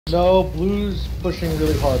No, blue's pushing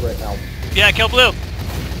really hard right now. Yeah, kill blue.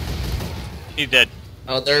 He's dead.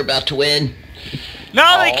 Oh, they're about to win.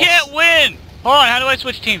 No, they can't win! Hold on, how do I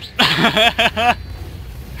switch teams? No,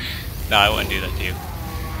 I wouldn't do that to you.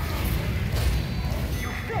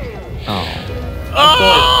 Oh.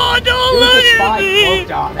 Oh, don't look at me!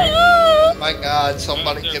 Oh my god,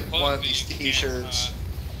 somebody get one of these t-shirts.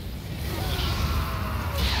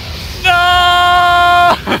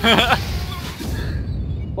 No!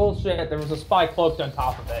 Bullshit, there was a spy cloaked on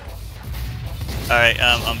top of it. Alright,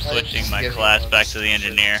 I'm switching my class back to the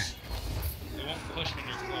engineer. They won't push when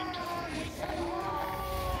you're cloaked.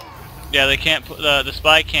 Yeah, they can't. The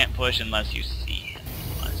spy can't push unless you see him.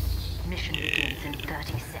 Mission begins in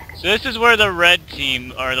 30 seconds. So this is where the red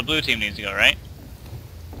team or the blue team needs to go, right?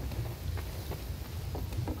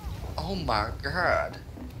 Oh my god.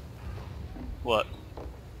 What?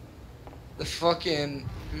 The fucking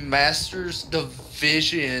Masters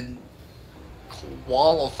Division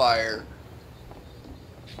qualifier.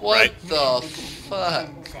 What Right. the fuck?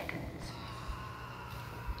 10 seconds.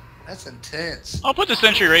 That's intense. I'll put the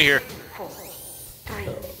sentry right here. 4, 3,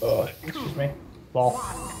 Excuse me. Ball.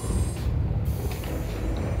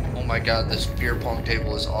 Oh my god, this beer pong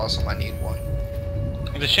table is awesome. I need one.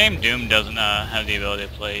 It's a shame Doom doesn't have the ability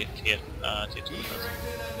to play TF2 with us.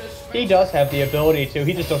 He does have the ability to,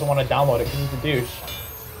 he just doesn't want to download it because he's a douche.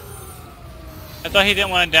 I thought he didn't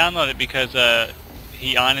want to download it because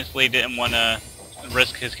he honestly didn't want to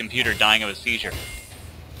risk his computer dying of a seizure.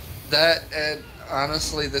 That, and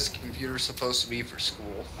honestly, this computer's supposed to be for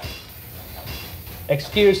school.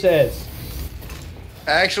 Excuses.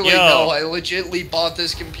 Actually, Yo. no, I legitimately bought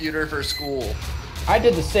this computer for school. I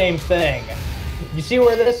did the same thing. You see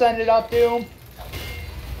where this ended up, Doom?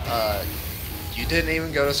 You didn't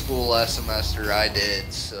even go to school last semester. I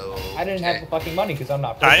did, so... I didn't have the fucking money because I'm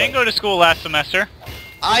not I privileged. didn't go to school last semester.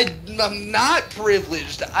 I'm not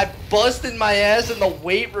privileged. I busted my ass in the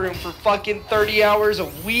weight room for fucking 30 hours a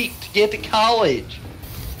week to get to college.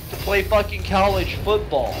 To play fucking college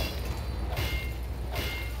football.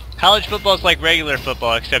 College football is like regular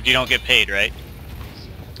football, except you don't get paid, right?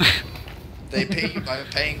 They pay you by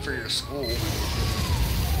paying for your school.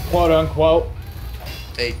 Quote unquote.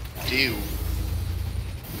 They do.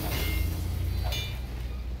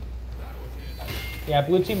 Yeah,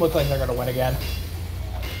 blue team looks like they're gonna win again.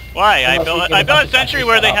 Why? Unless we get I a built bunch a of sentry factories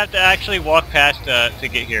where set they up. have to actually walk past to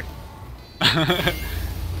get here.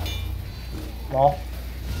 Well.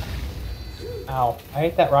 Ow. I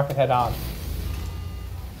hate that rocket head on.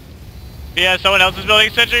 Yeah, someone else is building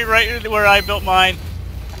a sentry right where I built mine.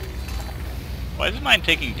 Why is mine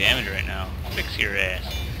taking damage right now? Fix your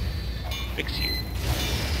ass. Fix you.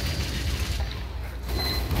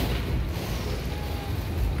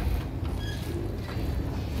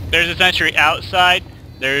 There's a sentry outside.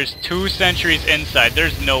 There's 2 sentries inside.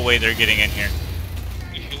 There's no way they're getting in here.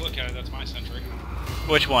 If you look at it, that's my sentry.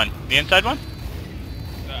 Which one? The inside one?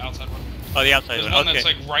 The outside one. Oh, the outside There's one. one Okay. that's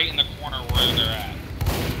like right in the corner where they're at.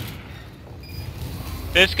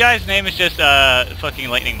 This guy's name is just fucking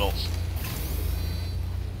lightning bolts.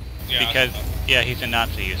 Yeah, Because yeah, he's a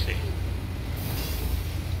Nazi, you see.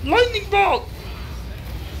 Lightning bolt!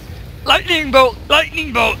 Lightning bolt!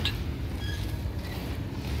 Lightning bolt!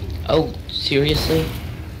 Oh, seriously?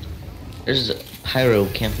 There's a pyro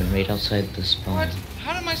camping right outside the spawn. What?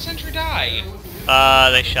 How did my sentry die?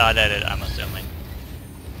 They shot at it, I'm assuming.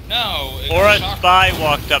 No. It Or was a shock- spy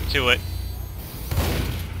walked up to it.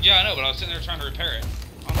 Yeah, I know, but I was sitting there trying to repair it.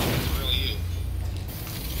 I don't think it's really you.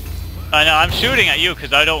 I know, I'm shooting at you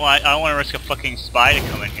because I don't want to risk a fucking spy to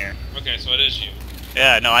come in here. Okay, so it is you.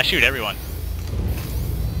 Yeah, no, I shoot everyone.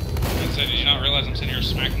 And so did you not realize I'm sitting here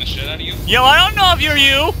smacking the shit out of you? Yo, I don't know if you're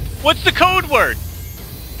you! What's the code word?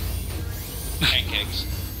 Pancakes.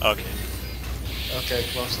 Okay. Okay,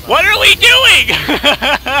 close enough. What are we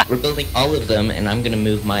doing? We're building all of them, and I'm gonna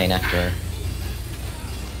move mine after.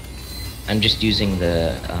 I'm just using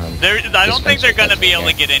the, I don't think they're gonna dispenser be able to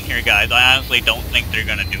that's get in here, guys. I honestly don't think they're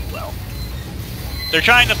gonna do well. They're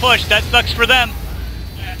trying to push. That sucks for them.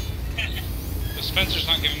 The Spencer's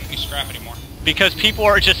not giving me scrap anymore. Because people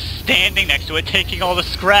are just standing next to it, taking all the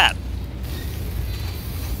scrap.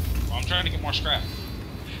 Well, I'm trying to get more scrap.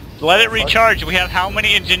 Let it recharge. We have how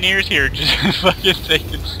many engineers here just fucking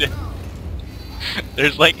taking shit?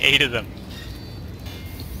 There's like 8 of them.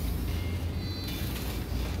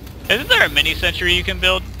 Isn't there a mini sentry you can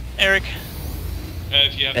build, Eric?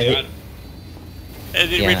 If you have Hey. the item. It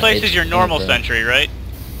Yeah, replaces it's your normal in the- sentry, right?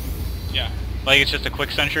 Yeah. Like it's just a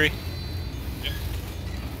quick sentry? Yep.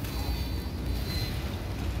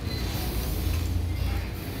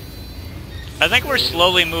 I think we're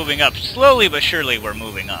slowly moving up. Slowly but surely we're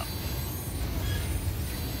moving up.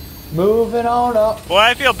 Moving on up. Boy,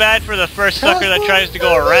 I feel bad for the first sucker that tries to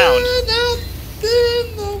go around.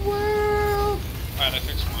 Alright, I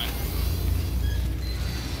fixed mine.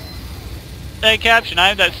 Hey, Caption, I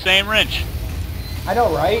have that same wrench. I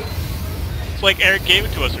know, right? It's like Eric gave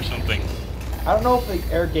it to us or something. I don't know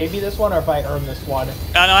if Eric gave me this one or if I earned this one. Oh,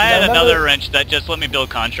 no, I had remember- another wrench that just let me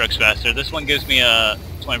build constructs faster. This one gives me a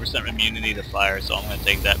 20% immunity to fire, so I'm going to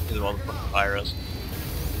take that because of all the fucking pyros.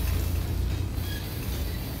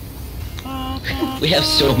 We have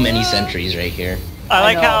so many sentries right here. I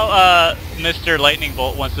like know. how Mr. Lightning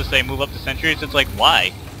Bolt wants to say move up the sentries. It's like,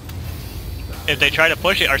 why? If they try to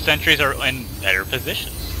push it, our sentries are in better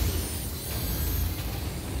positions.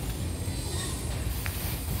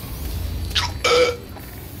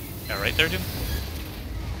 Yeah, right there, Jim?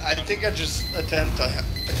 I think I just attempted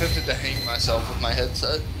to hang myself with my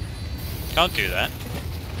headset. Don't do that.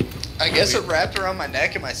 I guess it wrapped around my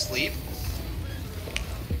neck in my sleep.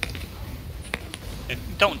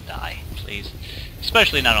 Don't die, please.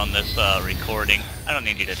 Especially not on this recording. I don't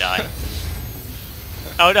need you to die.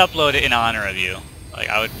 I would upload it in honor of you. Like,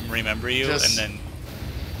 I would remember you, Just- and then...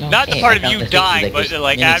 Not the part of you dying, but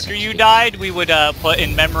like after you died, we would put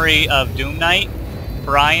in memory of Doom Knight,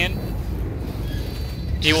 Brian.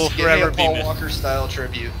 He will Just give forever me a be Paul missed. Walker style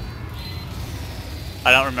tribute.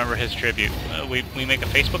 I don't remember his tribute. We make a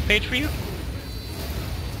Facebook page for you?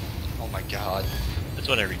 Oh my god. That's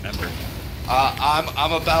what I remember.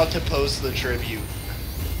 I'm about to post the tribute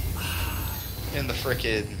in the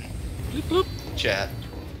frickin' Bloop, bloop. chat.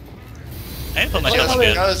 I didn't put Just myself in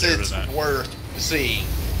because good it's event. worth seeing.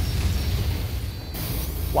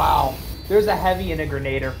 Wow. There's a heavy and a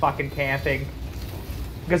grenader fucking camping.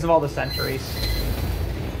 Because of all the sentries.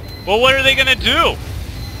 Well, what are they gonna do?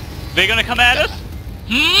 They gonna come at us?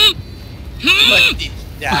 Hmm? Hmm?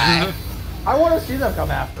 Die. I want to see them come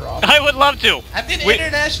after us. I would love to. I'm an Wait.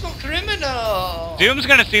 international criminal. Doom's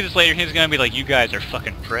gonna see this later. He's gonna be like, "You guys are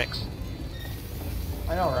fucking pricks."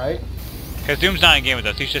 I know, right? Because Doom's not in game with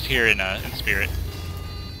us. He's just here in spirit.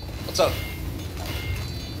 What's up?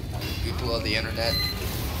 People on the internet.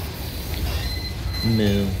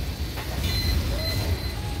 Moo.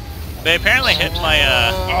 They apparently hit my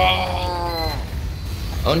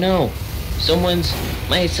Oh no!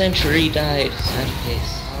 My sentry died. Sad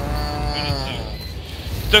face.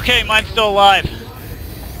 It's okay. Mine's still alive.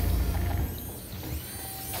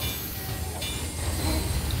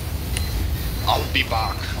 I'll be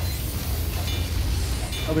back.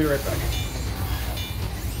 I'll be right back.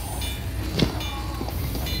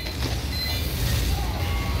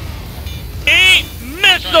 Eat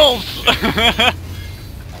missiles!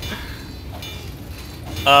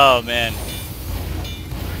 Oh man,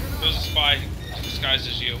 There's a spy disguised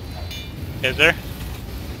as you. is there?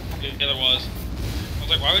 Yeah, there was. I was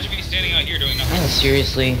like, why would you be standing out here doing nothing? Oh,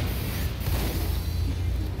 seriously?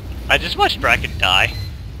 I just watched Bracken die.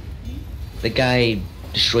 The guy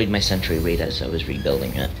destroyed my sentry right as I was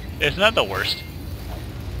rebuilding it. Isn't that the worst?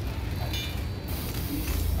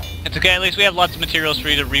 It's okay. At least we have lots of materials for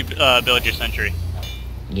you to rebuild your sentry.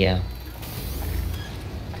 Yeah.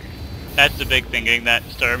 That's the big thing, getting that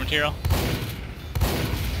starter material.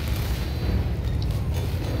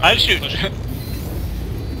 I shoot.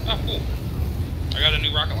 Oh, cool. I got a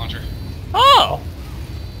new rocket launcher. Oh!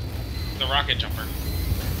 The rocket jumper.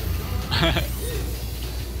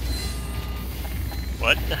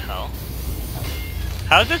 What the hell?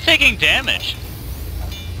 How is this taking damage?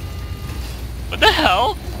 What the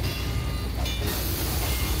hell?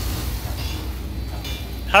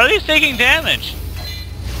 How are these taking damage?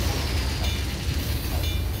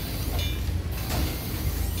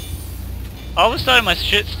 All of a sudden my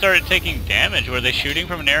shit started taking damage. Were they shooting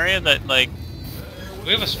from an area that, like...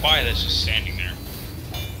 We have a spy that's just standing there.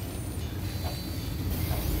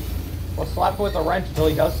 Well, slap him with a wrench until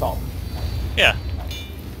he does something. Yeah.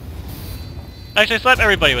 Actually, slap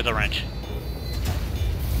everybody with a wrench.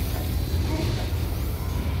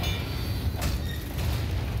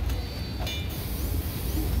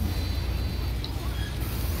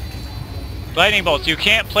 Lightning bolts, you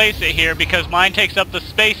can't place it here because mine takes up the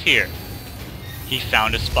space here. He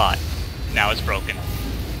found a spot. Now it's broken.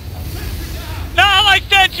 No, my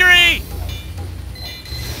sentry!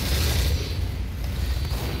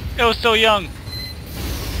 It was so young.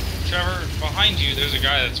 Trevor, behind you, there's a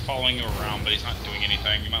guy that's following you around, but he's not doing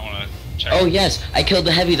anything. You might want to check. Oh yes, I killed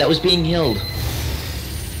the heavy that was being healed.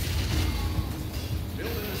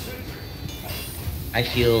 I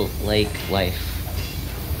feel like life.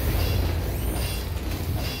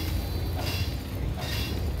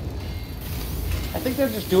 I think they're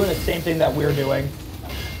just doing the same thing that we're doing.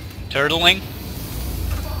 Turtling?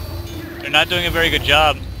 They're not doing a very good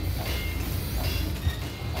job.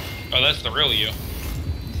 Oh, that's the real you.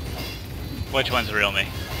 Which one's the real me?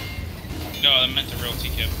 No, I meant the real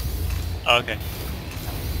T-Kip. Oh, okay.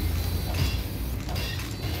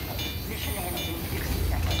 Mission ends in 60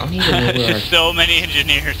 seconds. I need to know where Just so many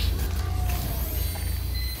engineers.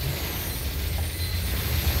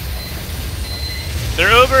 They're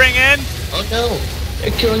Ubering in! Oh no!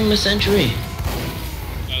 They're killing my sentry!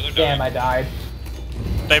 No, they're Damn, dying. I died.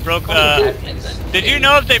 They broke, Oh, did you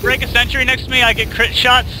know if they break a sentry next to me, I get crit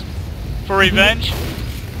shots for revenge?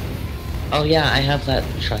 Oh yeah, I have that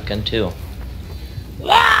shotgun too.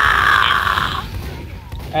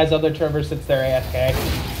 As other Trevor sits there AFK.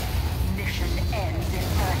 Mission ends in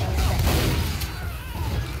 30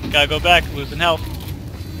 seconds. Gotta go back, losing health.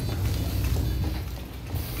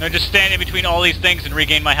 No, just standing between all these things and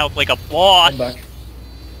regain my health like a boss. I'm back.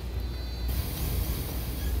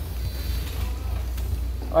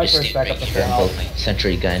 I Just first stay back up right the here and full build health. my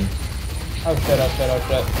sentry gun. Oh shit, oh shit, oh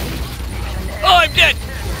shit. Oh, I'm dead!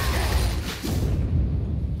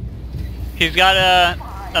 He's got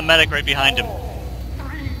a medic right behind him.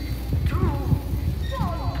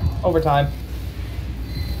 Overtime.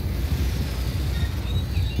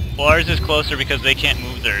 Well, ours is closer because they can't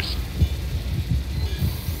move theirs.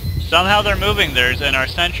 Somehow they're moving theirs and our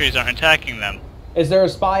sentries aren't attacking them. Is there a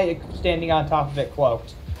spy standing on top of it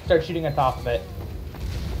cloaked? Start shooting on top of it.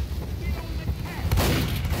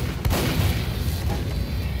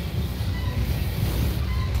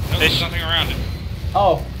 No, there's nothing around it.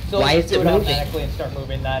 Oh, so Why let's is do it it moving? automatically and start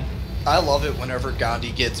moving then. I love it whenever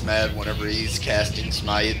Gandhi gets mad whenever he's casting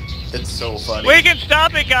Smite. It's so funny. We can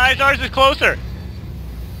stop it, guys! Ours is closer!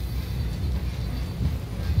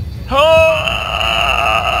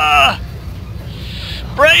 Oh!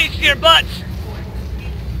 Brace your butts!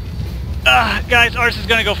 Guys, ours is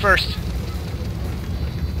gonna go first.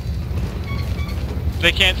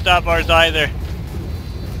 They can't stop ours either.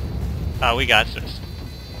 Oh, we got this.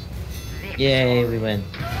 Yay, we win.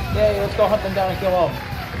 Yay, let's go hunt them down and kill them.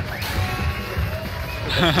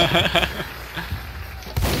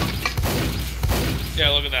 Yeah,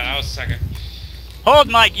 look at that. I was second. Hold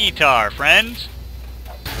my guitar, friends.